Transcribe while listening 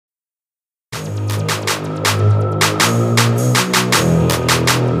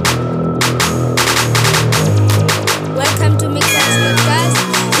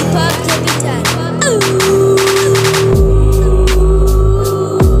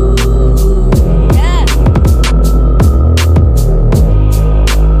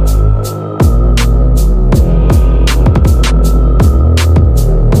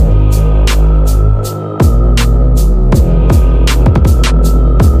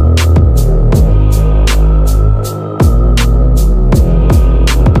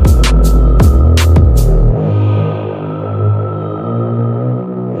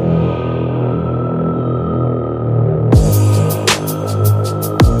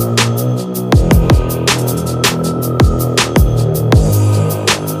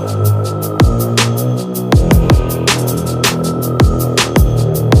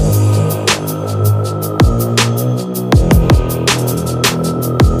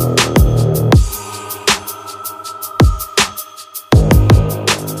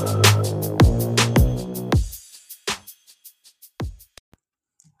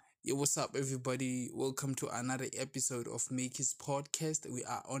What's up, everybody? Welcome to another episode of Makey's podcast. We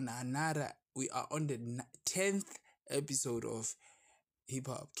are on the 10th episode of Hip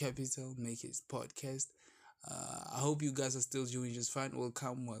Hop Capital Makey's podcast. I hope you guys are still doing just fine.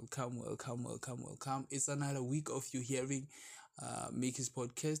 Welcome. It's another week of you hearing Makey's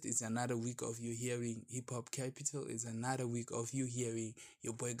podcast. It's another week of you hearing Hip Hop Capital. It's another week of you hearing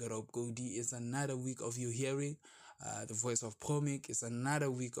your boy Garob Godi. It's another week of you hearing the voice of Promic. It's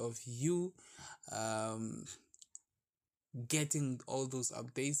another week of you um, getting all those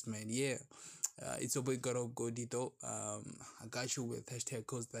updates, man. Yeah. It's your boy Garob Godito. I got you with hashtag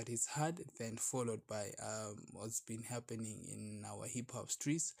cause that is hard, then followed by what's been happening in our hip hop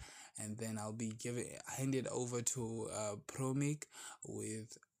streets, and then I'll be handed over to Promic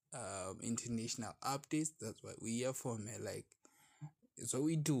with international updates. That's what we here for, man. Like, it's what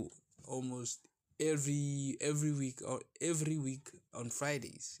we do almost every week or every week on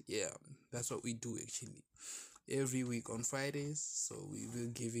Fridays. Yeah, that's what we do actually. Every week on Fridays. So we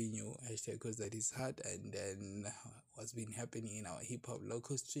will giving you hashtag cause that is hard, and then what's been happening in our hip hop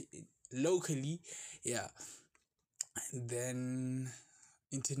locally. Yeah. And then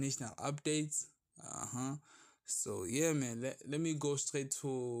international updates. So yeah, man, let me go straight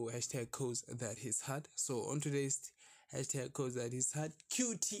to hashtag cause that is hard. So on today's hashtag cause that is hard,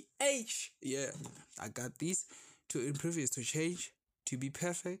 QTH. Yeah, I got this. To improve is to change. To be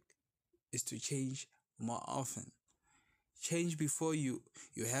perfect is to change more often. Change before you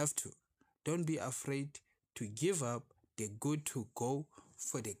have to. Don't be afraid to give up the good to go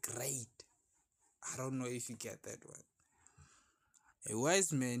for the great. I don't know if you get that one. A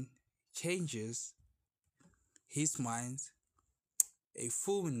wise man changes his mind. A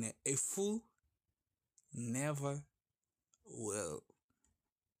fool never will.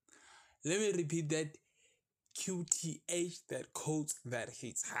 Let me repeat that QTH, that quote that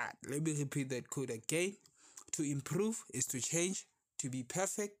hits hard. Let me repeat that quote again. To improve is to change. To be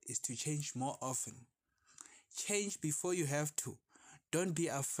perfect is to change more often. Change before you have to. Don't be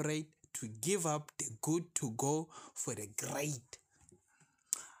afraid to give up the good to go for the great.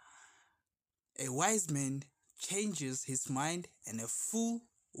 A wise man changes his mind, and a fool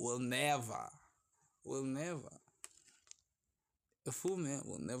will never. A fool man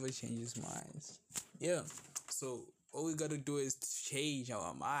will never change his mind. Yeah. So all we gotta do is change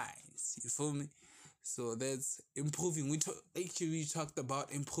our minds. You feel me? So that's improving. We talked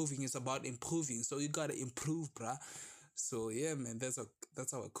about improving. It's about improving. So you gotta improve, bruh. So yeah, man, that's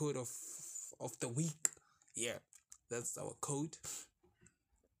our code of the week. Yeah, that's our code.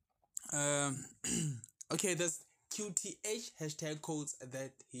 Okay, that's QTH hashtag codes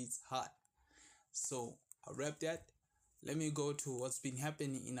that hits hard. So I'll wrap that. Let me go to what's been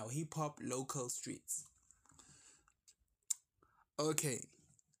happening in our hip hop local streets. Okay,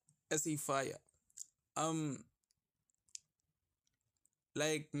 SA Fire.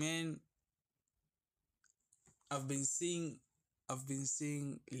 Like, man, I've been seeing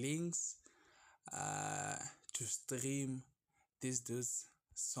links to stream these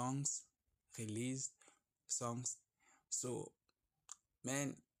songs, released songs. So,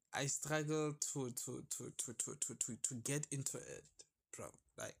 man, I struggle to get into it, bro.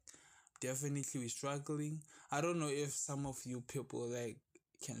 Like, definitely we're struggling. I don't know if some of you people like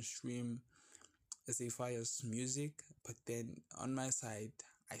can stream SA Fire's music, but then on my side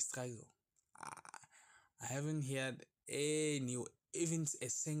I struggle. I haven't heard even a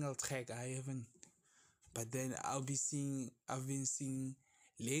single track. I haven't. But then I've been seeing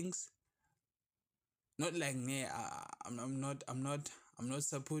links. Not like me. I'm not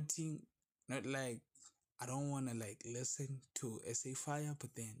supporting. Not like I don't wanna like listen to SA Fire.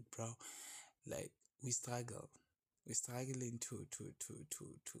 But then, bro, like we struggle. We're struggling to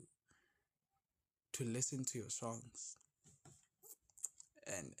listen to your songs.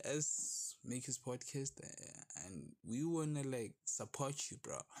 And as make his podcast, and we wanna like support you,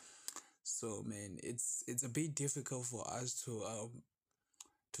 bro. So man, it's a bit difficult for us to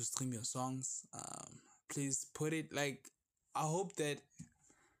stream your songs. Please put it like, I hope that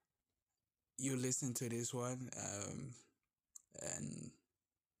you listen to this one and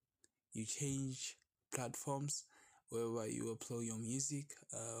you change platforms wherever you upload your music,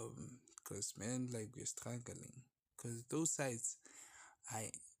 because man, like we're struggling, because those sites,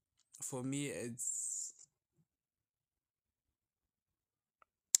 for me it's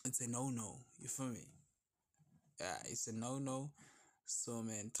a no. You feel me? Yeah, it's a no. So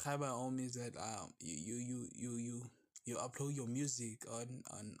man, try by all means that you upload your music on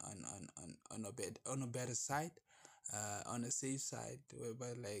a better site, on a safe side,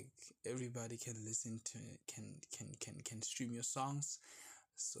 whereby like everybody can listen to can stream your songs.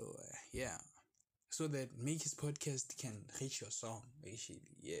 So yeah, so that Make His Podcast can reach your song actually,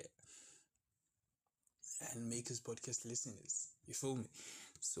 yeah, and Make His Podcast listeners. You feel me?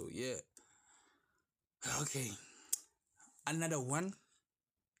 So yeah, okay, another one.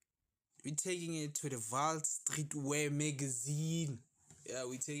 We're taking it to the Val Streetwear magazine. Yeah,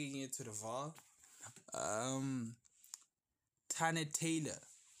 we're taking it to the Val. Um, Tana Taylor.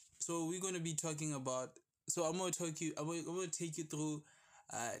 So we're gonna be talking about. So I'm gonna talk you. I'm gonna take you through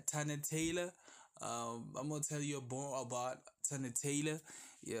Tana Taylor. I'm gonna tell you more about Tana Taylor.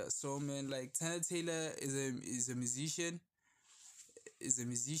 Yeah. So man, like Tana Taylor is a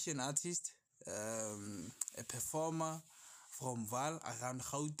musician artist, a performer from Val around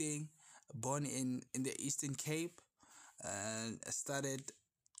Gauteng, born in the Eastern Cape, and started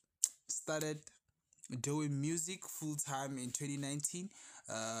doing music full time in 2019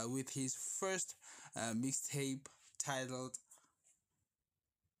 with his first mixtape titled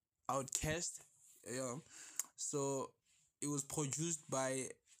Outcast. Yeah. So it was produced by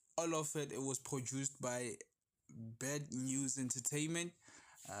all of it. It was produced by Bad News Entertainment.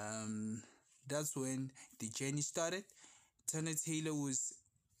 Um, that's when the journey started. Turner Taylor was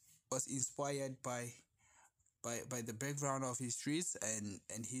inspired by the background of his streets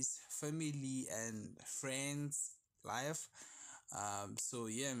and his family and friends life. So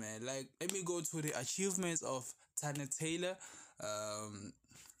yeah, man. Like, let me go to the achievements of Tanner Taylor. Um,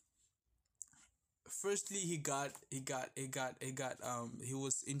 Firstly, he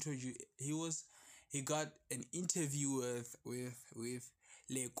was introduced. He got an interview with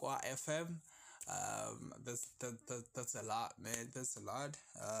Lekwa FM. That's a lot, man. That's a lot.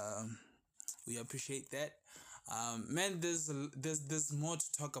 We appreciate that. Man, there's more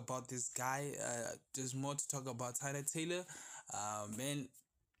to talk about this guy. There's more to talk about Tyler Taylor. Man,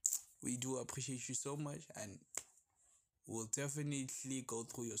 we do appreciate you so much, and we'll definitely go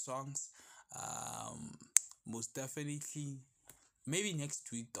through your songs. Um, Most definitely, maybe next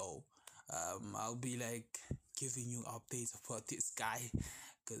week though. I'll be like giving you updates about this guy,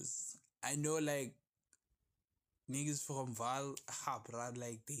 cause I know like niggas from Val, bruh,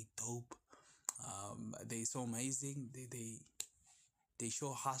 like they dope. They so amazing. They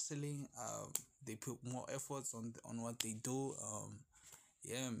show hustling. They put more efforts on what they do.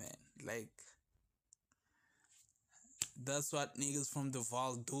 Yeah, man. Like that's what niggas from the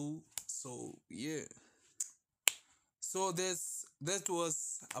Val do. So yeah. So that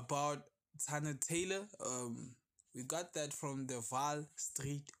was about Tanner Taylor. We got that from the Val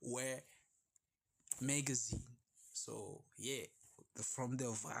Streetwear magazine. So yeah, from the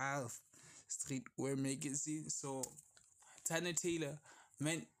Val Streetwear magazine. So Tanner Taylor,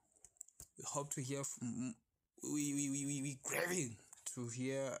 man, we hope to hear from we craving to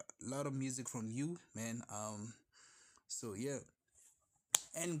hear a lot of music from you, man. So yeah,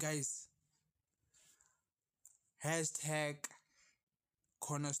 and guys, hashtag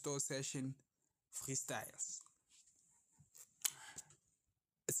corner store session freestyles.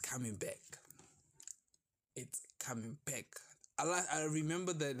 It's coming back. It's coming back. I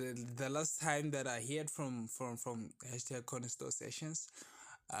remember that the last time that I heard from hashtag corner store sessions,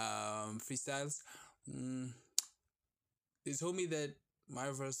 freestyles. Mm, they told me that my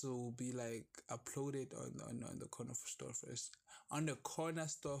verse will be like uploaded on the corner store first on the corner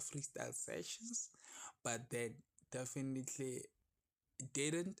store freestyle sessions, but then definitely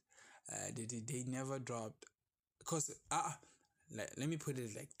didn't. They never dropped because let me put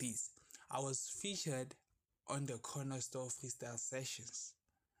it like this: I was featured on the corner store freestyle sessions.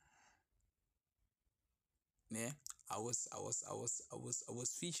 Yeah, I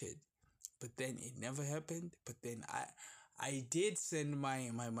was featured, but then it never happened. But then I did send my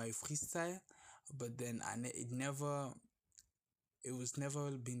freestyle, but then it was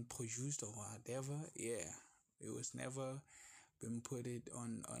never been produced or whatever. Yeah, it was never been put it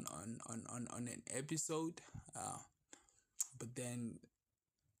on an episode. But then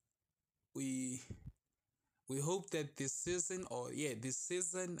we we hope that this season or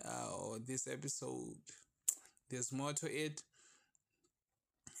this episode, there's more to it.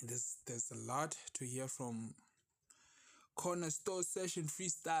 There's a lot to hear from corner store session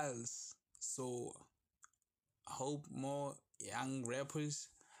freestyles. So I hope more young rappers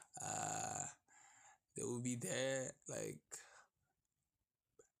uh they will be there, like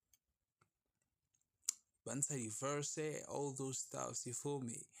Bansa Verse, all those stuffs, you feel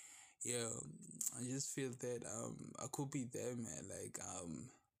me? Yeah, I just feel that I could be there, man, like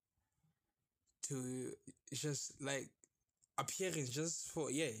to just like appearance, just for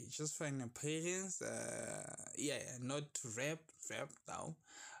an appearance, not to rap now,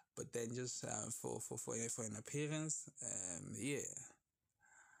 but then just for an appearance, yeah,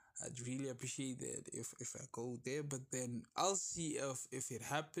 I'd really appreciate that if I go there, but then I'll see if it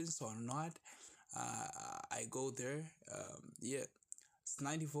happens or not. Uh, I go there. Yeah, it's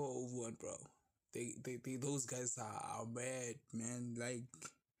 9401, bro. They those guys are bad, man. Like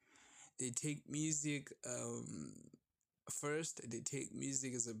they take music first. They take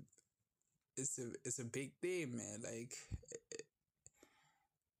music as a it's a big thing, man. Like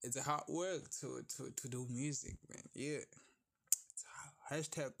it's a hard work to do music, man. Yeah.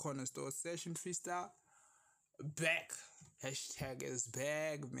 Hashtag corner store session freestyle back. Hashtag is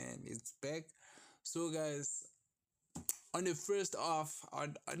back, man. It's back. So guys, on the first off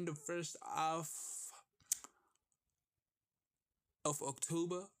on the first off of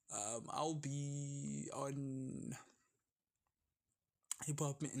October, I'll be on Hip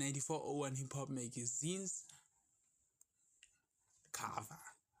Hop 9401 Hip Hop Magazines cover.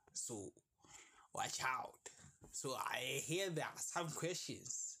 So watch out. So I hear there are some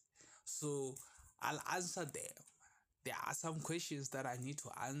questions. So I'll answer them. There are some questions that I need to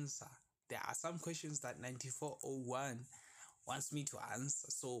answer. There are some questions that 9401 wants me to answer.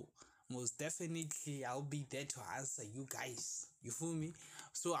 So most definitely I'll be there to answer you guys. You feel me?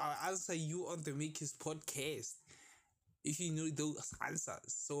 So I'll answer you on the Makers podcast if you know those answers.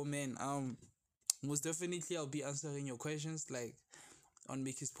 So man, most definitely I'll be answering your questions like on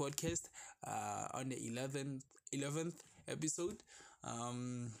Mickey's podcast on the 11th episode.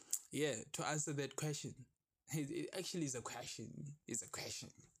 Yeah, to answer that question. It actually is a question. It's a question.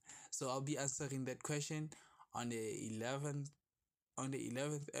 So I'll be answering that question on the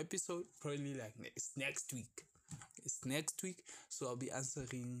 11th episode, probably like next week. It's next week, so I'll be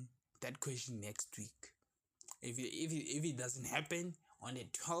answering that question next week. If it doesn't happen on the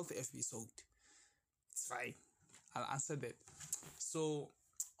 12th episode, it's fine. I'll answer that. So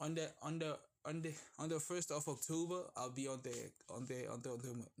on the 1st of October, I'll be on the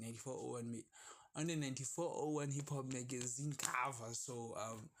 9401 on the 9401 Hip Hop Magazine cover. So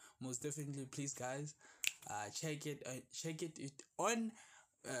most definitely, please guys, check it on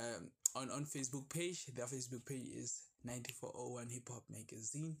Facebook page. Their Facebook page is 9401 Hip Hop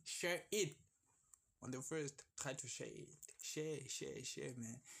Magazine. Share it on the first. Try to share it. Share,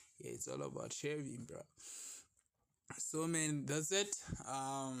 man. Yeah, it's all about sharing, bro. So man, that's it.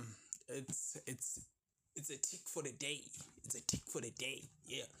 It's a tick for the day. It's a tick for the day.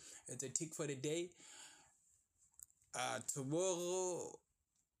 Yeah, it's a tick for the day. Tomorrow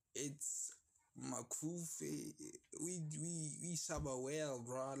it's Makufe. We summer well,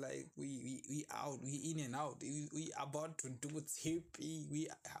 bro. Like we out. We in and out. We about to do tippy. We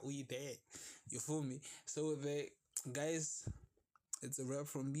there. You feel me? So the guys, it's a wrap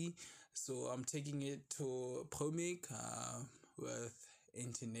from me. So I'm taking it to Promic with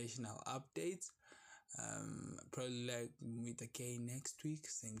international updates. Probably like meet again next week,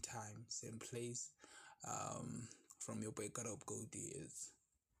 same time, same place. From your boy Got Up Goldie is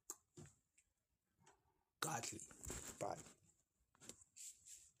godly. Bye.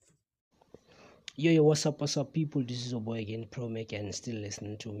 Yo, what's up, people? This is your boy again, Pro Make, and still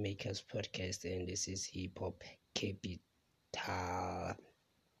listening to Makers Podcast, and this is Hip Hop Capital,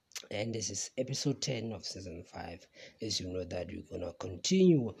 and this is episode 10 of season 5. As you know, that we're gonna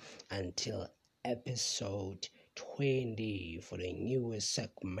continue until episode 20 for the newest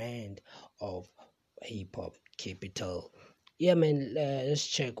segment of Hip Hop Capital. Yeah, man, let's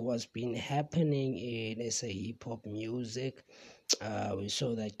check what's been happening in hip hop music. We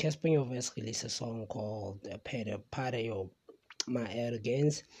saw that Casper Nyovest released a song called Party of My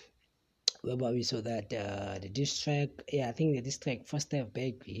Arrogance, whereby we saw that the diss track, I think the diss track first step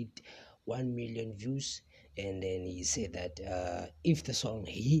back hit 1 million views, and then he said that if the song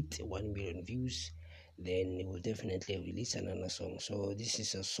hit 1 million views, then he will definitely release another song. So this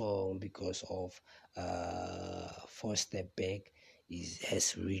is a song because of first step back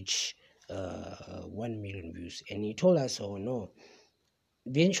has reached 1 million views, and he told us, oh no,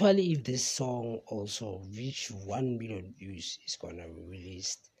 eventually if this song also reach 1 million views, it's gonna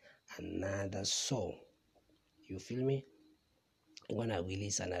release another song. You feel me? I'm gonna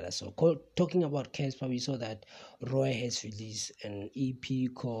release another song. Talking about Casper, we saw that Roy has released an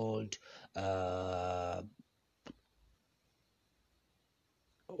EP called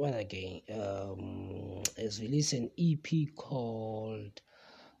what again? Has released an EP called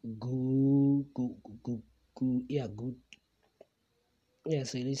Good.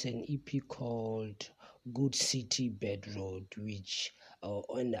 Yes, it is an EP called Good City Bad Road, which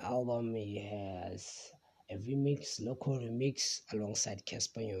on the album he has a local remix alongside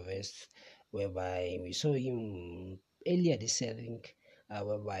Casper Nyovest, whereby we saw him earlier this year, I think,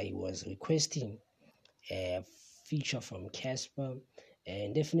 whereby he was requesting a feature from Casper,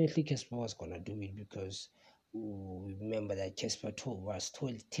 And definitely Casper was gonna do it because we remember that Casper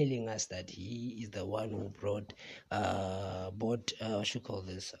telling us that he is the one who brought what you call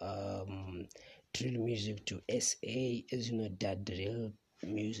this drill music to SA. As you know, that drill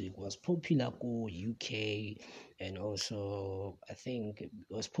music was popular in UK, and also I think it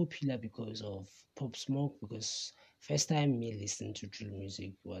was popular because of Pop Smoke, because first time me listened to drill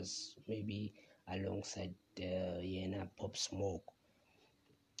music was maybe alongside Yena Pop Smoke,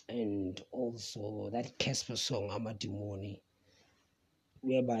 and also that Casper song Amadimoni,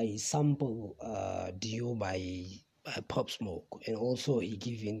 whereby he sample Dio by Pop Smoke, and also he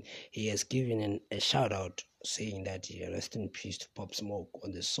has given a shout out saying that he rest in peace to Pop Smoke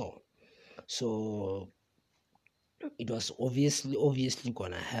on the song. So it was obviously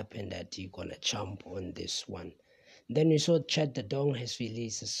gonna happen that he gonna jump on this one. Then we saw Chad the Dong has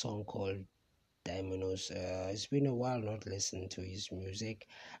released a song called Diamonds. It's been a while not listened to his music.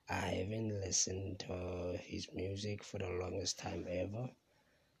 I haven't listened to his music for the longest time ever.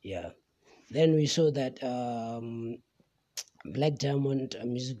 Yeah. Then we saw that Black Diamond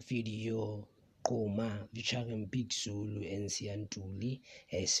music video Koma featuring Big Zulu and Siantuli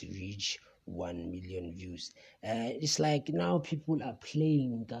has reached 1 million views. It's like now people are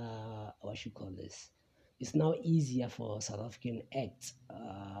playing what you call this. It's now easier for South African acts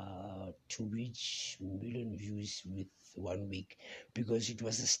to reach million views with 1 week, because it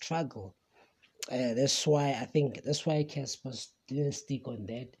was a struggle. That's why Casper didn't stick on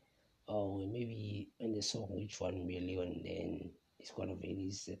that. Or maybe when the song reach 1 million, then it's gonna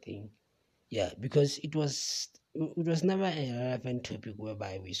release the thing. Yeah, because it was never a relevant topic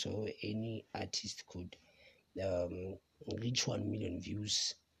whereby we saw any artist could um, reach 1 million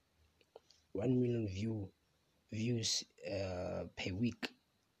views, 1 million views per week.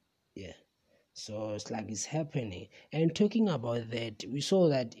 Yeah. So it's like it's happening. And talking about that, we saw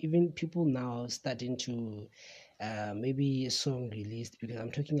that even people now starting to maybe a song released, because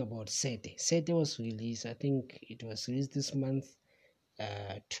I'm talking about Sete. Sete was released, I think it was released this month,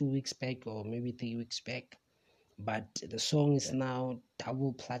 2 weeks back or maybe 3 weeks back. But the song is now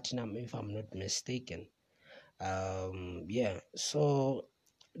double platinum if I'm not mistaken. Yeah. So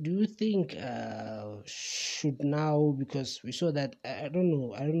do you think should now, because we saw that I don't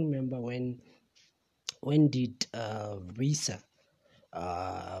know, I don't remember when did Visa,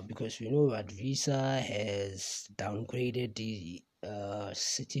 because we know that Visa has downgraded the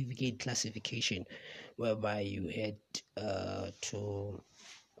certificate classification, whereby you had to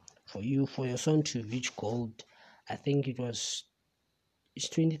for your son to reach gold. I think it's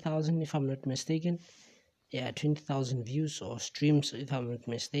 20,000 if I'm not mistaken. Yeah, 20,000 views or streams if I'm not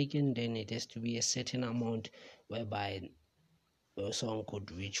mistaken. Then it has to be a certain amount whereby your song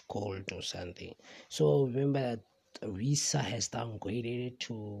could reach gold or something. So remember that Visa has downgraded it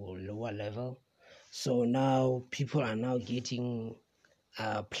to lower level. So now people are now getting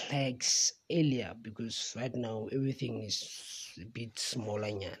plaques earlier, because right now everything is a bit smaller,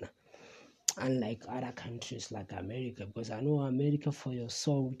 nyana. Unlike other countries like America, because I know America, for your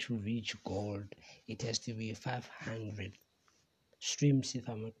song to reach gold, it has to be 500 streams if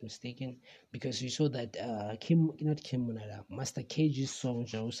I'm not mistaken, because we saw that Master Cage's song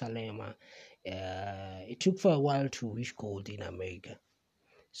Jerusalem, it took for a while to reach gold in America,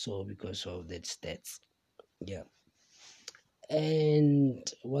 so because of that stats. Yeah. And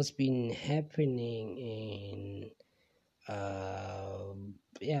what's been happening in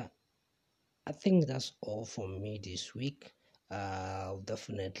yeah, I think that's all for me this week. I'll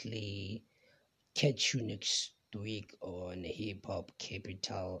definitely catch you next week on Hip Hop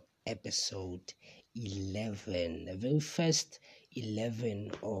Capital episode 11, the very first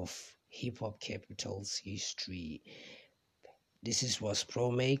 11 of Hip Hop Capital's history. This was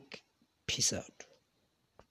ProMake. Peace out.